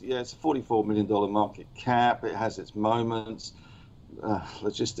goes, yeah, it's a $44 million market cap. It has its moments.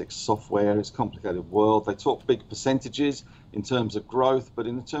 Logistics software is a complicated world. They talk big percentages in terms of growth, but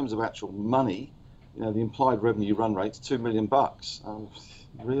in terms of actual money, the implied revenue run rate's $2 million.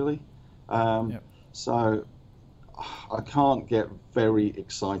 Really? Yep. So I can't get very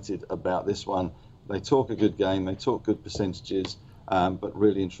excited about this one. They talk a good game, they talk good percentages, but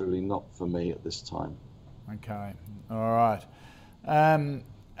really and truly not for me at this time. Okay, all right.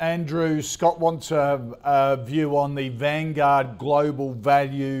 Andrew, Scott wants a view on the Vanguard Global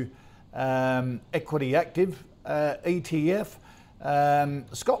Value Equity Active ETF.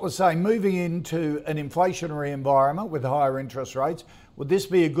 Scott was saying, moving into an inflationary environment with higher interest rates, would this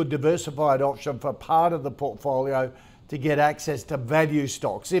be a good diversified option for part of the portfolio to get access to value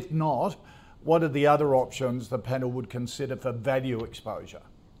stocks? If not, what are the other options the panel would consider for value exposure?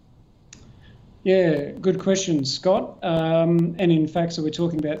 Yeah, good question, Scott. And in fact, so we're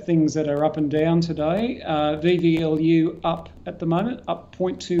talking about things that are up and down today. VVLU up at the moment, up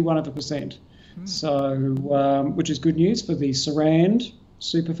 0.21%. So, which is good news for the Sarand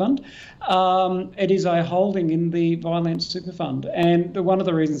super fund. It is a holding in the Violent super fund. And one of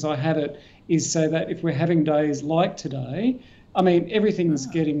the reasons I have it is so that if we're having days like today, I mean, everything's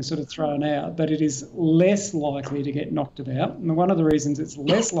getting sort of thrown out, but it is less likely to get knocked about. And one of the reasons it's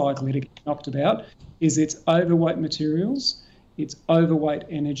less likely to get knocked about is it's overweight materials, it's overweight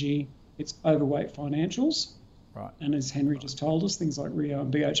energy, it's overweight financials. Right. And as Henry just told us, things like Rio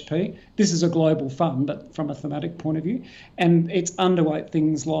and BHP. This is a global fund, but from a thematic point of view. And it's underweight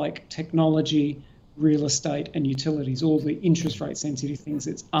things like technology, real estate and utilities, all the interest rate sensitive things,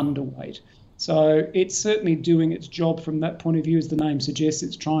 it's underweight. So it's certainly doing its job from that point of view. As the name suggests,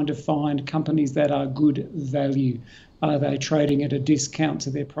 it's trying to find companies that are good value. Are they trading at a discount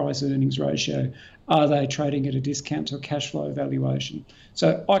to their price earnings ratio? Are they trading at a discount to a cash flow valuation?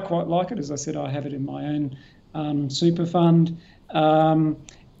 So I quite like it. As I said, I have it in my own super fund.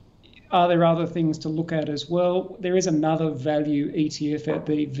 Are there other things to look at as well? There is another value ETF at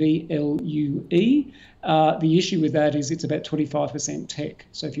the VLUE. The issue with that is it's about 25% tech.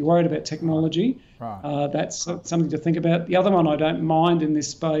 So if you're worried about technology, that's something to think about. The other one I don't mind in this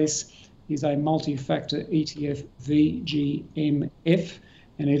space is a multi-factor ETF VGMF,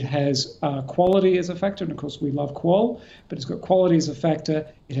 and it has quality as a factor, and of course we love qual, but it's got quality as a factor,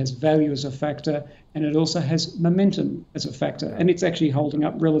 it has value as a factor, and it also has momentum as a factor, and it's actually holding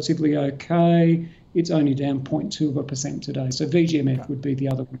up relatively okay. It's only down 0.2% today. So VGMF would be the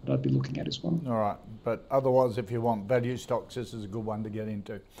other one that I'd be looking at as well. All right, but otherwise, if you want value stocks, this is a good one to get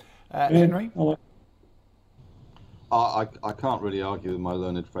into. Henry? I can't really argue with my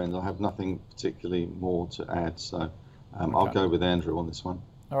learned friend. I have nothing particularly more to add, so I'll go with Andrew on this one.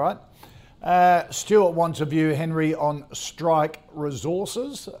 All right. Stuart wants a view, Henry, on Strike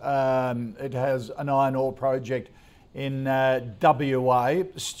Resources. It has an iron ore project in WA.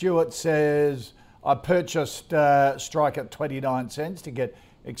 Stuart says, I purchased Strike at 29 cents to get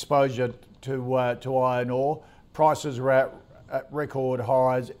exposure to iron ore. Prices are at record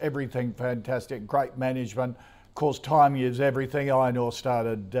highs, everything fantastic, great management. Of course, timing is everything. Iron ore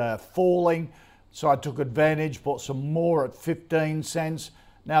started falling, so I took advantage, bought some more at 15 cents.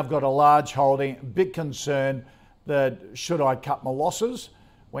 Now I've got a large holding, a bit concerned that should I cut my losses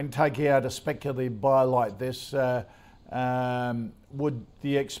when taking out a speculative buy like this, would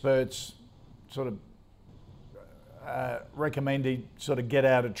the experts sort of recommend he sort of get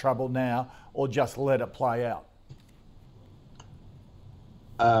out of trouble now or just let it play out?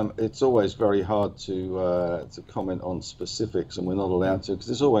 It's always very hard to comment on specifics, and we're not allowed to because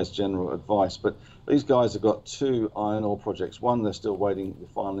there's always general advice. But these guys have got two iron ore projects. One, they're still waiting the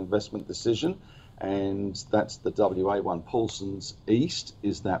final investment decision, and that's the WA one. Paulson's East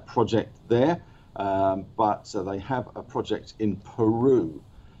is that project there, but they have a project in Peru.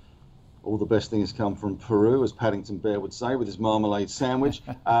 All the best things come from Peru, as Paddington Bear would say, with his marmalade sandwich.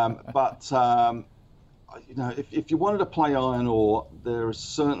 You know, if you wanted to play iron ore, there are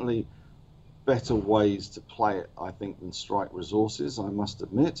certainly better ways to play it, I think, than Strike Resources, I must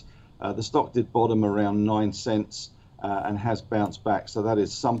admit. The stock did bottom around 9 cents and has bounced back, so that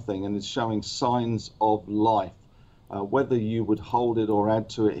is something, and it's showing signs of life. Whether you would hold it or add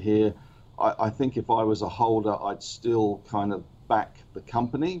to it here, I think if I was a holder, I'd still kind of back the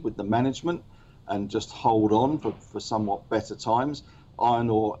company with the management and just hold on for somewhat better times. Iron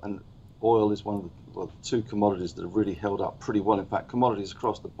ore and oil is one of the two commodities that have really held up pretty well. In fact, commodities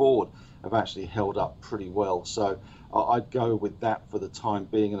across the board have actually held up pretty well. So I'd go with that for the time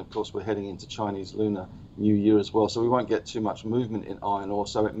being. And of course, we're heading into Chinese Lunar New Year as well. So we won't get too much movement in iron ore.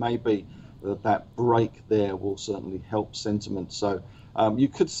 So it may be that break there will certainly help sentiment. So you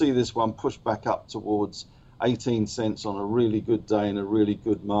could see this one push back up towards 18 cents on a really good day in a really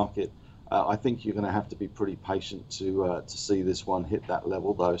good market. I think you're going to have to be pretty patient to see this one hit that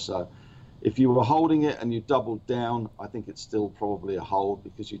level, though. So if you were holding it and you doubled down, I think it's still probably a hold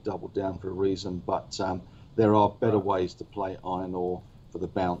because you doubled down for a reason. But there are better ways to play iron ore for the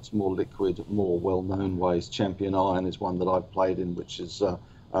bounce, more liquid, more well-known ways. Champion Iron is one that I've played in, which has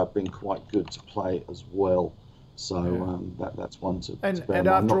been quite good to play as well. So that's one to bear in mind. And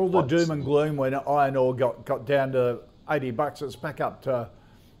after all the doom and gloom, when iron ore got down to $80, it's back up to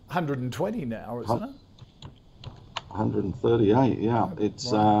 120 now, isn't it? 138. Yeah,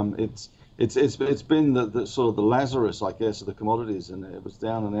 it's been the sort of the Lazarus, I guess, of the commodities, and it was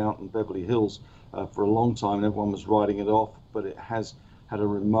down and out in Beverly Hills for a long time, and everyone was writing it off. But it has had a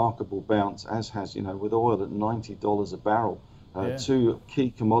remarkable bounce, as has, with oil at $90 a barrel. Two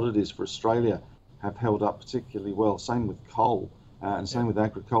key commodities for Australia have held up particularly well. Same with coal and same with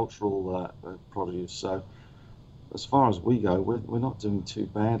agricultural produce. So as far as we go, we're not doing too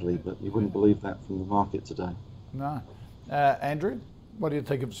badly, but you wouldn't believe that from the market today. No. Andrew, what do you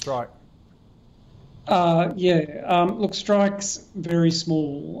think of Strike? Look, Strike's very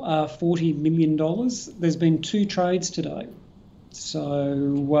small, $40 million. There's been 2 trades today.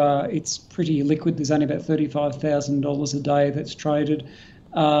 So it's pretty liquid. There's only about $35,000 a day that's traded.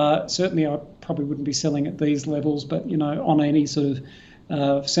 Certainly I probably wouldn't be selling at these levels, but, on any sort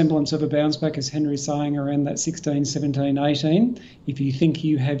of semblance of a bounce back, as Henry's saying, around that 16, 17, 18, if you think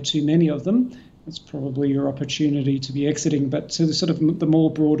you have too many of them, it's probably your opportunity to be exiting. But to the sort of the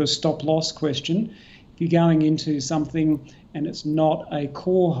more broader stop loss question, if you're going into something and it's not a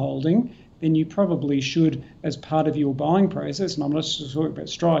core holding, then you probably should, as part of your buying process, and I'm not just talking about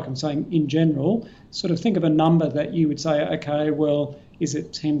Strike, I'm saying in general, sort of think of a number that you would say, okay, well, is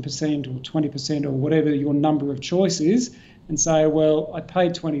it 10% or 20% or whatever your number of choice is, and say, well, I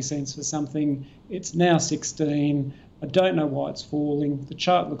paid 20 cents for something, it's now 16, I don't know why it's falling, the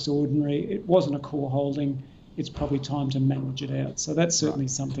chart looks ordinary, it wasn't a core holding, it's probably time to manage it out. So that's certainly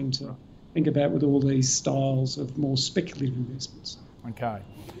something to think about with all these styles of more speculative investments. Okay.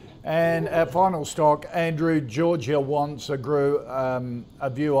 And our final stock, Andrew, Georgia wants a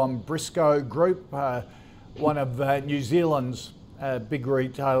view on Briscoe Group, one of New Zealand's big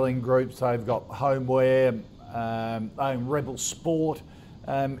retailing groups. They've got homeware, own Rebel Sport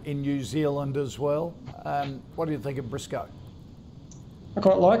in New Zealand as well. What do you think of Briscoe? I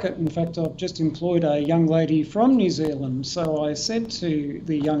quite like it. In fact, I've just employed a young lady from New Zealand. So I said to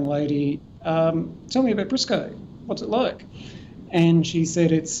the young lady, tell me about Briscoe. What's it like? And she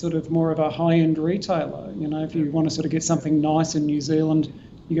said it's sort of more of a high-end retailer. If you want to sort of get something nice in New Zealand,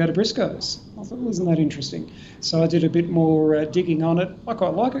 you go to Briscoe's. I thought, isn't that interesting? So I did a bit more digging on it. I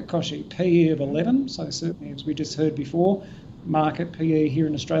quite like it, Koshi. PE of 11, so certainly, as we just heard before, market PE here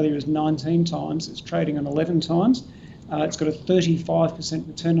in Australia is 19 times. It's trading on 11 times. It's got a 35%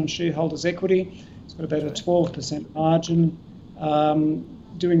 return on shareholders' equity. It's got about a 12% margin.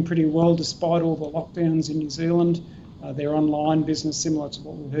 Doing pretty well despite all the lockdowns in New Zealand. Their online business, similar to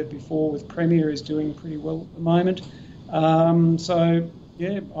what we've heard before with Premier, is doing pretty well at the moment. I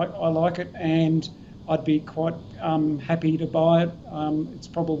like it, and I'd be quite happy to buy it. It's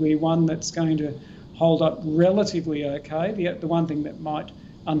probably one that's going to hold up relatively okay. The one thing that might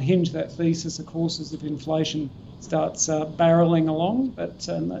unhinge that thesis, of course, is if inflation starts barrelling along, but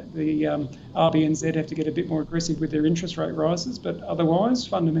the RBNZ have to get a bit more aggressive with their interest rate rises, but otherwise,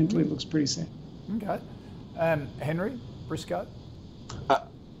 fundamentally, it looks pretty sound. Okay. Henry, Briscoe?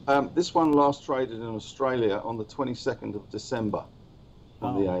 This one last traded in Australia on the 22nd of December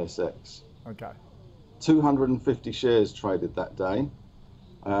on the ASX. Okay. 250 shares traded that day.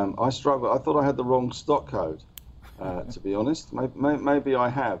 I struggled. I thought I had the wrong stock code, to be honest. Maybe I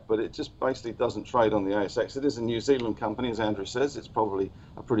have, but it just basically doesn't trade on the ASX. It is a New Zealand company, as Andrew says. It's probably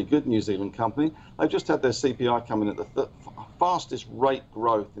a pretty good New Zealand company. They've just had their CPI come in at the fastest rate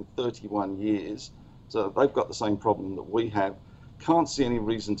growth in 31 years. So they've got the same problem that we have. Can't see any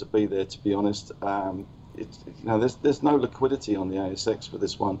reason to be there, to be honest. There's no liquidity on the ASX for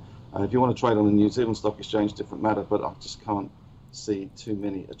this one. If you want to trade on the New Zealand Stock Exchange, different matter, but I just can't see too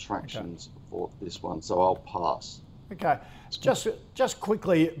many attractions for this one, so I'll pass. Okay, just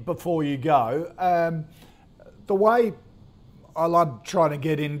quickly before you go, the way I love trying to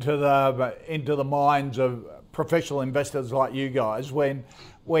get into the minds of professional investors like you guys, when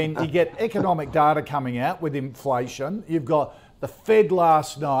you get economic data coming out with inflation, you've got the Fed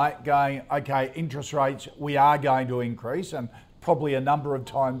last night going, okay, interest rates, we are going to increase, and probably a number of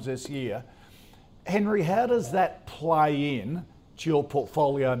times this year. Henry, how does that play in to your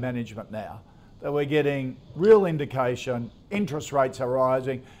portfolio management now? That we're getting real indication, interest rates are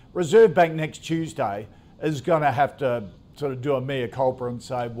rising. Reserve Bank next Tuesday is going to have to sort of do a mea culpa and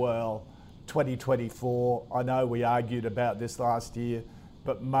say, well, 2024, I know we argued about this last year,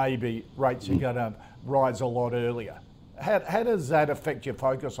 but maybe rates are going to rise a lot earlier. How does that affect your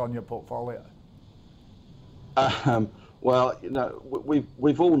focus on your portfolio? Well,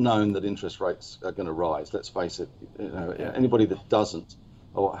 we've all known that interest rates are going to rise. Let's face it. Anybody that doesn't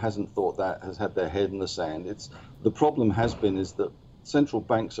or hasn't thought that has had their head in the sand. The problem is that central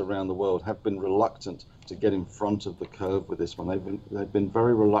banks around the world have been reluctant to get in front of the curve with this one. They've been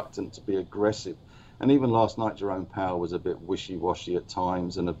very reluctant to be aggressive. And even last night, Jerome Powell was a bit wishy-washy at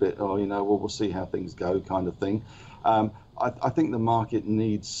times and a bit, we'll see how things go kind of thing. I think the market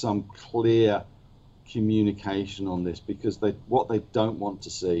needs some clear communication on this, because what they don't want to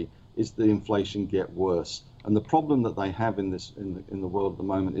see is the inflation get worse. And the problem that they have in the world at the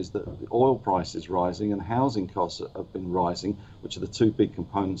moment is that the oil price is rising and housing costs have been rising, which are the two big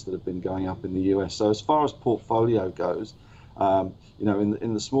components that have been going up in the US. So as far as portfolio goes,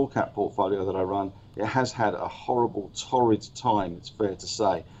 in the small cap portfolio that I run, it has had a horrible, torrid time, it's fair to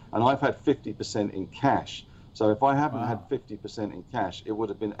say. And I've had 50% in cash. So if I haven't had 50% in cash, it would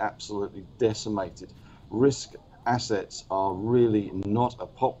have been absolutely decimated. Risk assets are really not a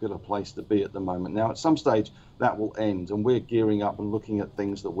popular place to be at the moment. Now, at some stage, that will end, and we're gearing up and looking at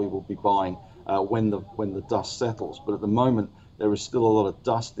things that we will be buying when the dust settles. But at the moment, there is still a lot of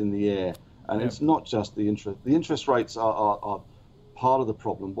dust in the air, and it's not just the interest. The interest rates are part of the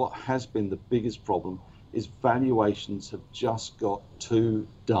problem. What has been the biggest problem is valuations have just got too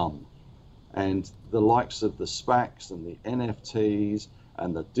dumb, and the likes of the SPACs and the NFTs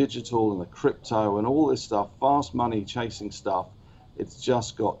and the digital and the crypto and all this stuff, fast money chasing stuff, it's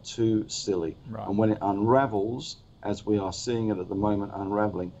just got too silly. Right. And when it unravels, as we are seeing it at the moment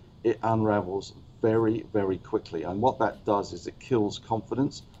unraveling, it unravels very, very quickly. And what that does is it kills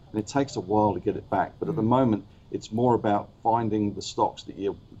confidence, and it takes a while to get it back. But at the moment, it's more about finding the stocks that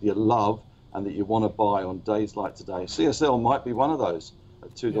you love and that you want to buy on days like today. CSL might be one of those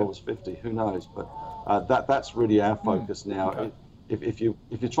at $2.50, who knows? But that's really our focus now. Okay. If you're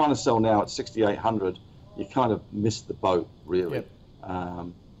trying to sell now at 6,800, you kind of missed the boat, really.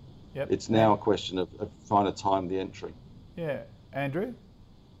 It's now a question of trying to time the entry. Yeah, Andrew?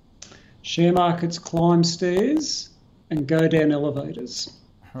 Share markets climb stairs and go down elevators.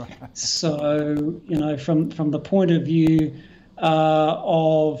 Right. So, from the point of view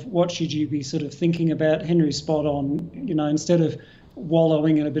of what should you be sort of thinking about, Henry's spot on, instead of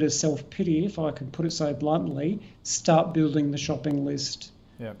wallowing in a bit of self-pity, if I could put it so bluntly, start building the shopping list.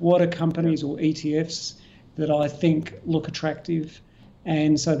 Yep. What are companies or ETFs that I think look attractive?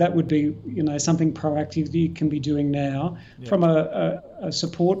 And so that would be, something proactive that you can be doing now. Yep. From a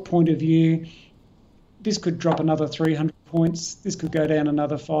support point of view, this could drop another 300 points. This could go down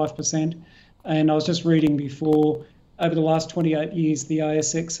another 5%. And I was just reading before, over the last 28 years, the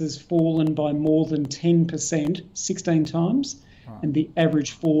ASX has fallen by more than 10%, 16 times. Right. And the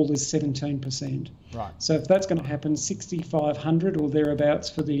average fall is 17%. Right. So if that's going to happen, 6,500 or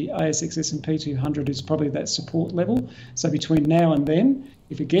thereabouts for the ASX S&P 200 is probably that support level. So between now and then,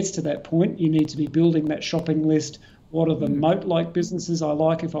 if it gets to that point, you need to be building that shopping list. What are the moat-like businesses I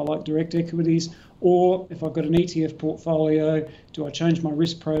like if I like direct equities? Or if I've got an ETF portfolio, do I change my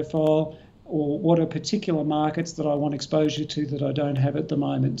risk profile? Or what are particular markets that I want exposure to that I don't have at the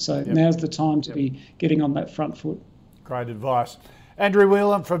moment? So now's the time to be getting on that front foot. Great advice. Andrew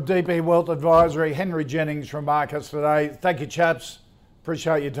Whelan from DP Wealth Advisory, Henry Jennings from Markets Today. Thank you, chaps.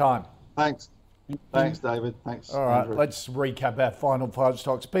 Appreciate your time. Thanks. Thanks, David. Thanks. All right, Andrew. Let's recap our final 5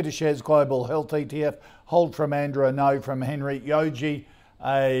 stocks. Peter Shares Global Health ETF, hold from Andrew, a no from Henry. Yogi,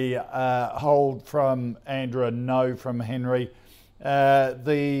 a hold from Andrew, a no from Henry.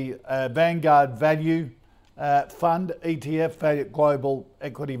 The Vanguard Value Fund ETF, Global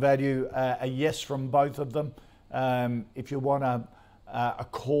Equity Value, a yes from both of them. If you want a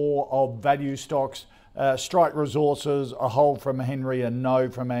core of value stocks, Strike Resources, a hold from Henry, a no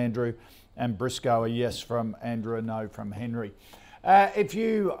from Andrew, and Briscoe, a yes from Andrew, a no from Henry. If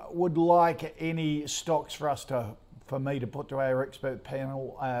you would like any stocks for me to put to our expert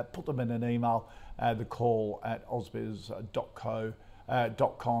panel, put them in an email, the call at ausbiz.com.au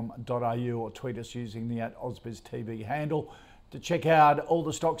or tweet us using the @AusbizTV handle. To check out all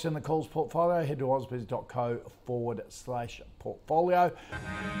the stocks in the calls portfolio, head to ausbiz.co/portfolio.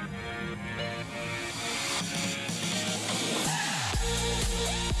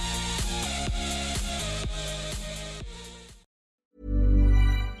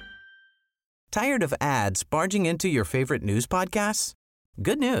 Tired of ads barging into your favorite news podcasts?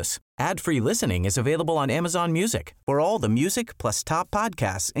 Good news. Ad-free listening is available on Amazon Music for all the music plus top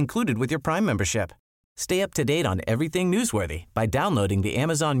podcasts included with your Prime membership. Stay up to date on everything newsworthy by downloading the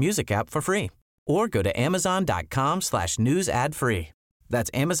Amazon Music app for free or go to amazon.com/news ad free.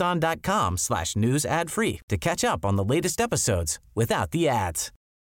 That's amazon.com/news ad free to catch up on the latest episodes without the ads.